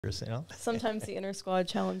You know? Sometimes the inter-squad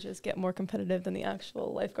challenges get more competitive than the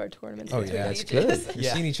actual lifeguard tournaments. Oh, yeah, that's good.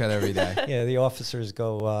 You're seeing each other every day. Yeah, the officers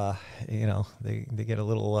go, you know, they get a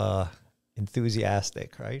little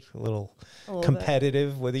enthusiastic, right? A little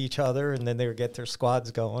competitive with each other, and then they get their squads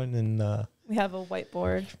going. And we have a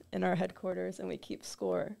whiteboard in our headquarters, and we keep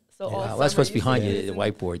score. So all that's what's behind you, the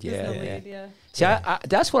whiteboard. Yeah. See,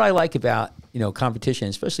 that's what I like about, you know, competition,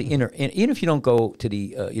 especially even if you don't go to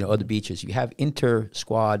the you know, other beaches, you have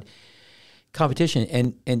inter-squad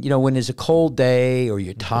competition, and you know, when there's a cold day or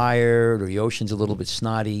you're tired or the ocean's a little bit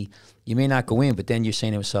snotty, you may not go in, but then you're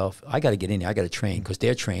saying to yourself, I got to get in there, I got to train because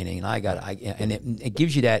they're training, and and it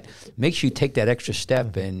gives you that, makes you take that extra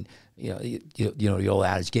step, and you know the old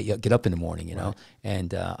adage, get up in the morning, you know,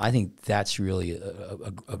 and I think that's really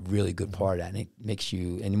a really good part of that, and it makes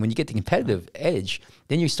you, and when you get the competitive edge,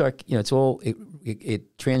 then you start, you know,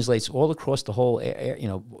 it translates all across the whole air, you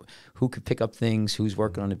know, who could pick up things, who's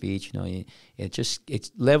working on the beach, you know, it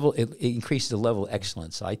increases the level of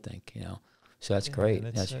excellence, I think, you know, so that's great.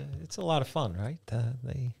 It's a lot of fun, right?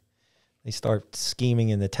 They start scheming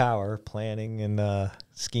in the tower, planning and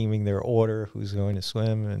scheming their order, who's going to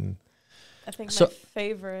swim, and I think my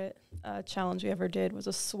favorite challenge we ever did was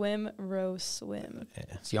a swim, row, swim. Yeah.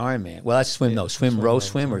 It's the Ironman. Well, that's swim, no. Swim, row,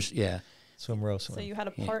 swim, or, yeah. Swim, row, swim. So you had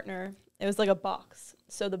a partner. It was like a box.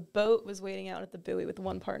 So the boat was waiting out at the buoy with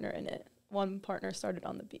one partner in it. One partner started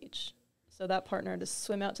on the beach. So that partner had to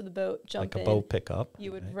swim out to the boat, jump in. Like a boat pickup.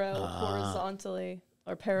 You would row horizontally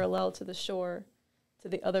or parallel to the shore to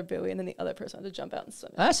the other buoy, and then the other person had to jump out and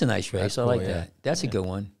swim. That's a nice race. I like that. That's a good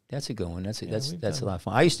one. That's a good one. That's a lot of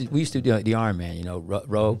fun. We used to do the Ironman, you know,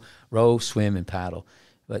 row, swim, and paddle.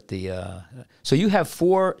 But so you have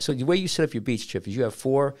four. So the way you set up your beach trip is you have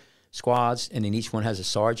 4 squads, and then each one has a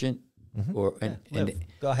sergeant. Or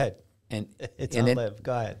go ahead. And it's and on then, Liv.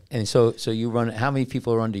 Go ahead. And so you run. How many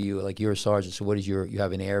people are under you? Like you're a sergeant. So what is you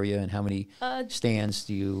have an area, and how many stands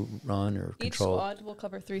do you run or control? Each squad will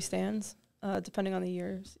cover 3 stands. Depending on the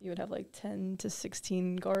years, you would have like 10 to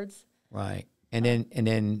 16 guards. Right. And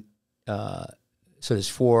then so there's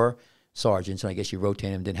 4 sergeants, and I guess you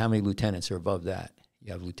rotate them. Then how many lieutenants are above that?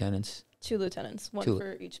 You have lieutenants? 2 lieutenants, one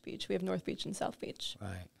for each beach. We have North Beach and South Beach.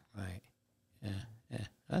 Right. Yeah.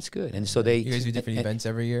 That's good. And so you guys do different events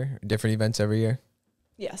every year? Different events every year?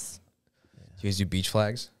 Yes. Do you guys do beach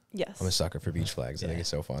flags? Yes. I'm a sucker for beach flags. I think it's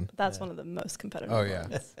so fun. That's one of the most competitive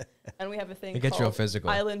ones. And we have a thing called real physical.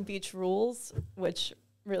 Island Beach Rules, which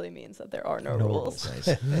really means that there are no rules. Nice.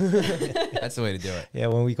 That's the way to do it. Yeah,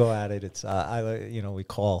 when we go at it, it's we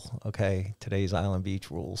call, okay, today's Island Beach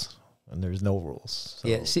rules, and there's no rules. So.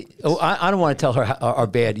 Yeah, see, I don't want to tell her our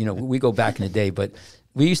bad, you know, we go back in the day, but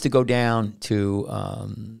we used to go down to,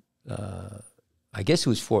 I guess it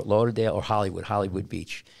was Fort Lauderdale or Hollywood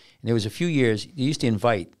Beach. And there was a few years, they used to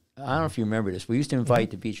invite, I don't know if you remember this, we used to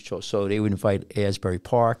invite the beach patrol. So they would invite Asbury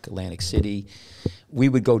Park, Atlantic City. We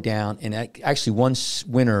would go down, and actually one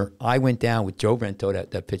winter, I went down with Joe Brento,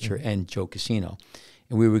 that pitcher, and Joe Casino.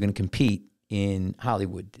 And we were going to compete in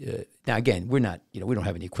Hollywood. Now, again, we're not, you know, we don't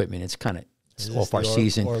have any equipment. It's kind of off our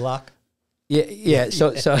season. Orlock? Yeah.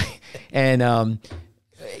 So, and,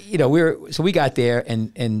 you know, we got there,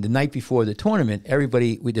 and the night before the tournament,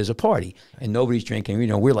 there's a party, and nobody's drinking. You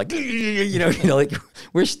know, we're like, you know, like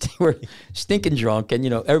we're stinking drunk, and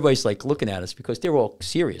you know, everybody's like looking at us because they're all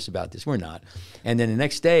serious about this. We're not. And then the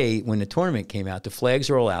next day, when the tournament came out, the flags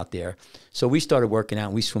are all out there. So we started working out,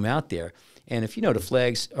 and we swim out there. And if you know, the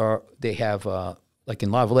flags they have like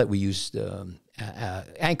in Lavalette, we used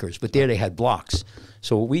anchors, but there they had blocks.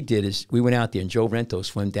 So what we did is we went out there, and Joe Rento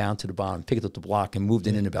swam down to the bottom, picked up the block, and moved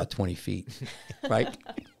it in about 20 feet, right?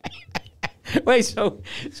 Right. So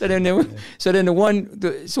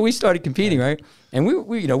we started competing, right? And we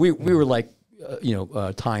were like,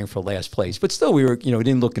 tying for last place, but still we were, it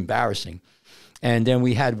didn't look embarrassing. And then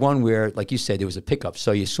we had one where, like you said, there was a pickup.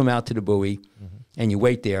 So you swim out to the buoy, and you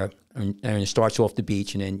wait there, and it starts off the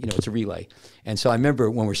beach, and then, it's a relay. And so I remember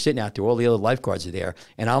when we're sitting out there, all the other lifeguards are there,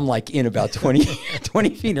 and I'm like in about 20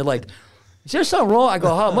 feet, and they're like, is there something wrong? I go,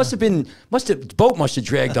 the boat must have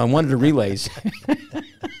dragged on one of the relays.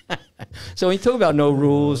 So when you talk about no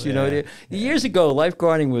rules, years ago,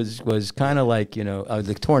 lifeguarding was kind of like,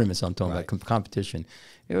 the tournaments I'm talking about, competition.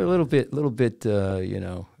 They were a little bit, a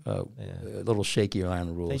little shaky around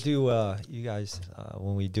the rules. They do, you guys,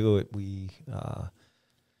 when we do it, we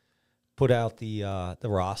put out the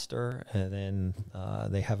roster, and then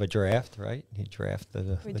they have a draft, right? You draft the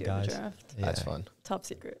guys. We do a draft. Yeah. That's fun. Top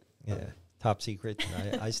secret. Yeah, top secret.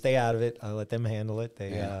 I stay out of it. I let them handle it.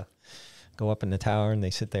 They go up in the tower, and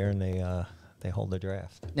they sit there, and they hold the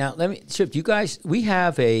draft. Now, Chip, you guys, we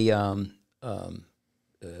have a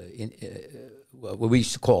what we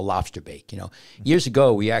used to call a lobster bake. Years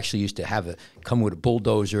ago we actually used to have come with a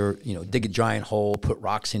bulldozer, dig a giant hole, put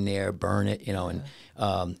rocks in there, burn it, and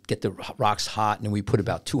get the rocks hot, and then we put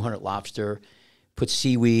about 200 lobster, put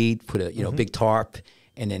seaweed, put a big tarp,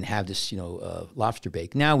 and then have this lobster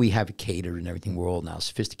bake. Now we have it catered and everything. We're all now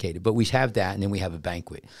sophisticated, but we have that, and then we have a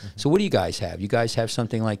banquet. So what do you guys have? You guys have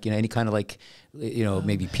something like any kind of like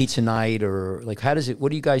maybe pizza night, or like how does it? What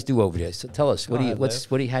do you guys do over there? So tell us. How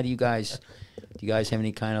do you guys? Do you guys have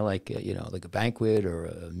any kind of like like a banquet or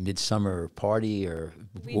a midsummer party or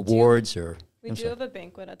awards or? We do have a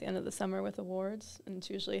banquet at the end of the summer with awards, and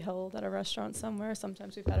it's usually held at a restaurant somewhere.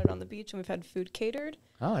 Sometimes we've had it on the beach, and we've had food catered.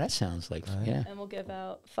 Oh, that sounds like yeah. And we'll give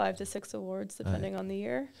out 5 to 6 awards depending on the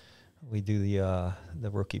year. We do the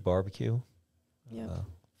rookie barbecue. Yeah.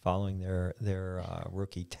 Following their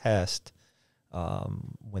rookie test,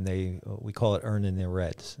 when we call it earning their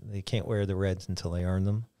reds. They can't wear the reds until they earn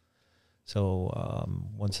them. So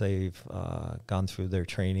once they've gone through their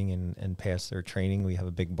training and passed their training, we have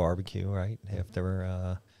a big barbecue, right?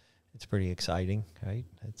 After it's pretty exciting, right?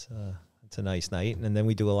 It's a nice night, and then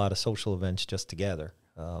we do a lot of social events just together.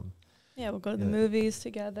 We'll go to the movies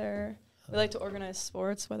together. We like to organize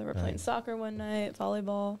sports, whether we're playing soccer one night,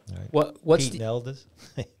 volleyball. Right. What's Pete Nelda's?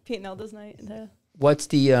 Pete and Elda's night. What's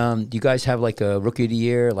the do you guys have like a rookie of the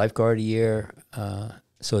year, lifeguard of the year?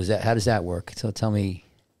 So how does that work? So tell me.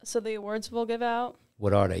 So the awards we'll give out.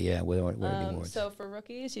 What are they? Yeah, what are the awards? So for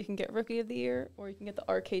rookies, you can get Rookie of the Year, or you can get the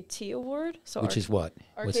RKT award. So which is what?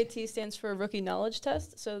 RKT stands for Rookie Knowledge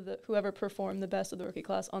Test. So that whoever performed the best of the rookie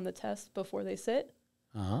class on the test before they sit.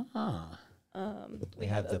 We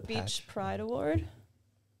have the Beach Pride Award.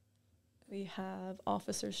 We have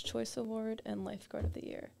Officer's Choice Award and Lifeguard of the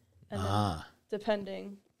Year. And then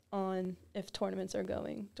depending on if tournaments are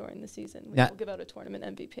going during the season, we will give out a tournament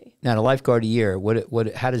MVP. Now, the lifeguard of the year,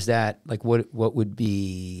 how does that, like, what would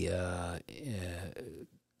be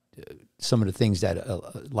some of the things that a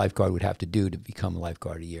lifeguard would have to do to become a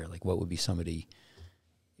lifeguard of the year? Like, what would be some of the,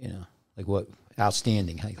 like what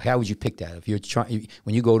outstanding? How would you pick that? If you're trying,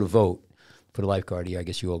 when you go to vote for the lifeguard of the year, I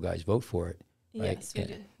guess you all guys vote for it. Right? Yes, we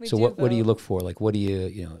do. So what do you look for? Like, what do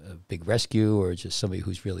you, a big rescue, or just somebody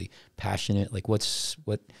who's really passionate? Like,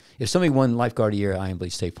 if somebody won lifeguard of the year at Iron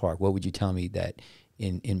Blade State Park, what would you tell me that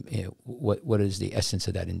what is the essence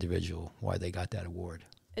of that individual, why they got that award?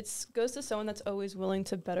 It goes to someone that's always willing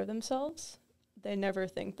to better themselves. They never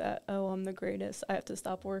think that, oh, I'm the greatest, I have to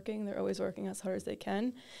stop working. They're always working as hard as they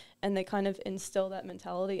can. And they kind of instill that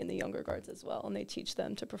mentality in the younger guards as well, and they teach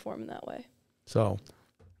them to perform in that way. So,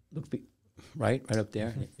 right up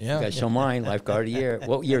there. Yeah. You guys show mine, lifeguard of the year.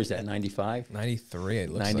 What year is that, 95? 93, it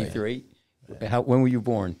looks 93? When were you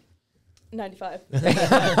born? 95.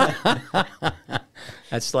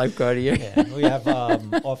 That's lifeguard of the year? Yeah, we have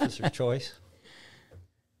Officer's Choice.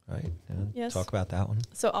 Right? Yes. Talk about that one.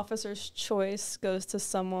 So Officer's Choice goes to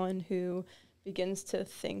someone who begins to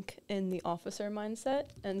think in the officer mindset,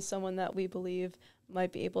 and someone that we believe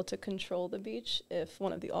might be able to control the beach if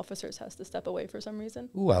one of the officers has to step away for some reason.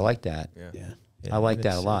 Ooh, I like that. Yeah. I like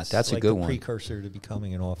that a lot. That's like a good the one. Precursor to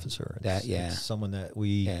becoming an officer. It's someone that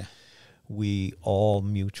we all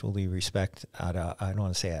mutually respect at I don't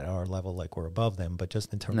want to say at our level like we're above them, but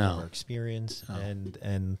just in terms of our experience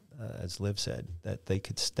and as Liv said, that they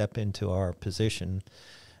could step into our position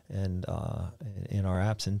and in our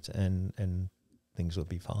absence and things would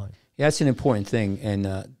be fine. Yeah, that's an important thing.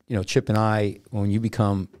 And Chip and I, when you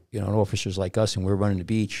become officers like us and we're running the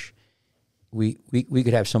beach, we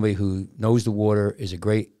could have somebody who knows the water, is a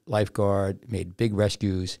great lifeguard, made big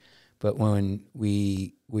rescues, but when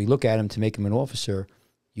we look at him to make him an officer,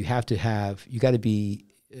 you got to be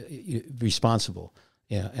responsible.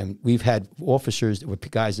 Yeah, and we've had officers,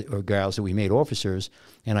 guys or gals that we made officers,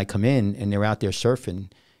 and I come in and they're out there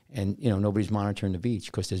surfing, and nobody's monitoring the beach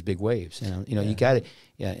because there's big waves. And you got it.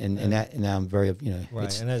 Yeah, and I'm very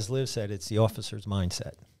right. And as Liv said, it's the officer's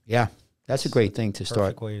mindset. Yeah, that's a great thing to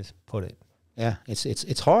start. Perfect way to put it. Yeah,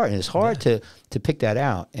 it's hard, and it's hard to pick that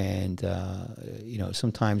out. And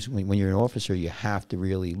sometimes when you're an officer, you have to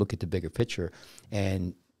really look at the bigger picture,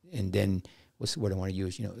 and then what's the word I want to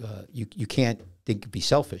use? You can't be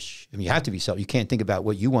selfish. I mean, you have to be selfish. You can't think about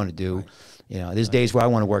what you want to do. Right. There's days where I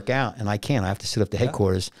want to work out, and I can't. I have to sit up the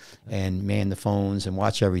headquarters and man the phones and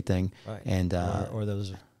watch everything. Right. And or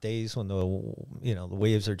those days when the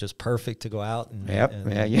waves are just perfect to go out and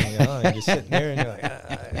and you're just sitting there and you're like,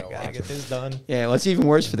 I gotta get this done. Yeah, well, it's even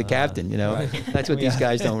worse for the captain. That's what these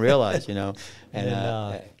guys don't realize.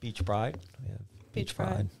 And Beach Pride. Yeah, Beach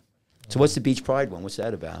Pride. So what's the Beach Pride one? What's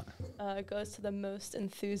that about? It goes to the most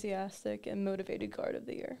enthusiastic and motivated guard of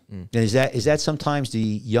the year. And is that sometimes the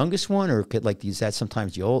youngest one, or is that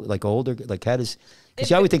sometimes the older? Like how does?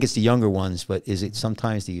 Because I would think it's the younger ones, but is it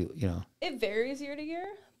sometimes It varies year to year,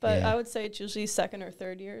 but Yeah. I would say it's usually second or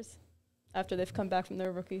third years after they've come back from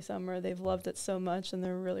their rookie summer. They've loved it so much and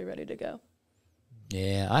they're really ready to go.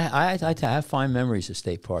 Yeah, I have fond memories of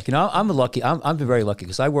State Park. You know, I'm been very lucky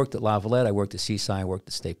because I worked at La Valette, I worked at Seaside, I worked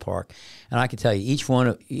at State Park, and I can tell you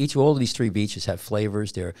all of these three beaches have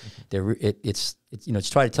flavors. It's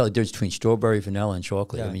try to tell the difference between strawberry, vanilla, and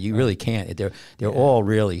chocolate. Yeah, I mean, you really can't. They're all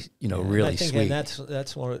really really sweet. And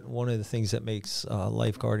that's one of the things that makes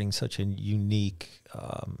lifeguarding such a unique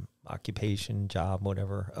occupation, job,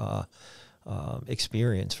 whatever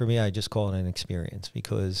experience. For me, I just call it an experience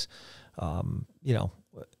because.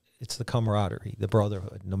 It's the camaraderie, the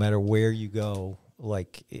brotherhood. No matter where you go,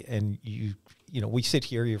 and we sit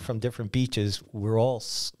here. You're from different beaches. We're all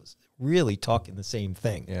really talking the same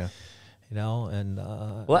thing. Yeah. And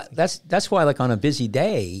well, that's why, like on a busy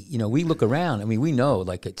day, we look around. I mean, we know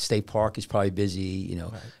like at State Park is probably busy.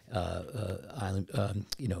 Island,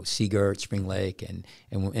 Seagirt, Spring Lake, and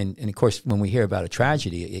of course, when we hear about a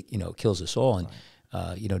tragedy, it kills us all. And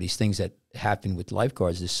these things that happen with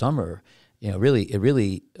lifeguards this summer, it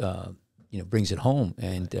really brings it home.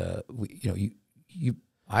 And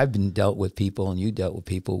I've been dealt with people, and you dealt with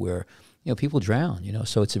people where people drown.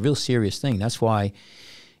 So it's a real serious thing. That's why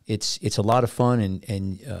it's a lot of fun,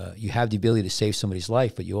 and you have the ability to save somebody's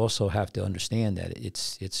life, but you also have to understand that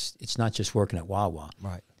it's not just working at Wawa,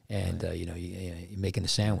 right. And you're making a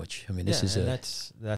sandwich. I mean, this is that's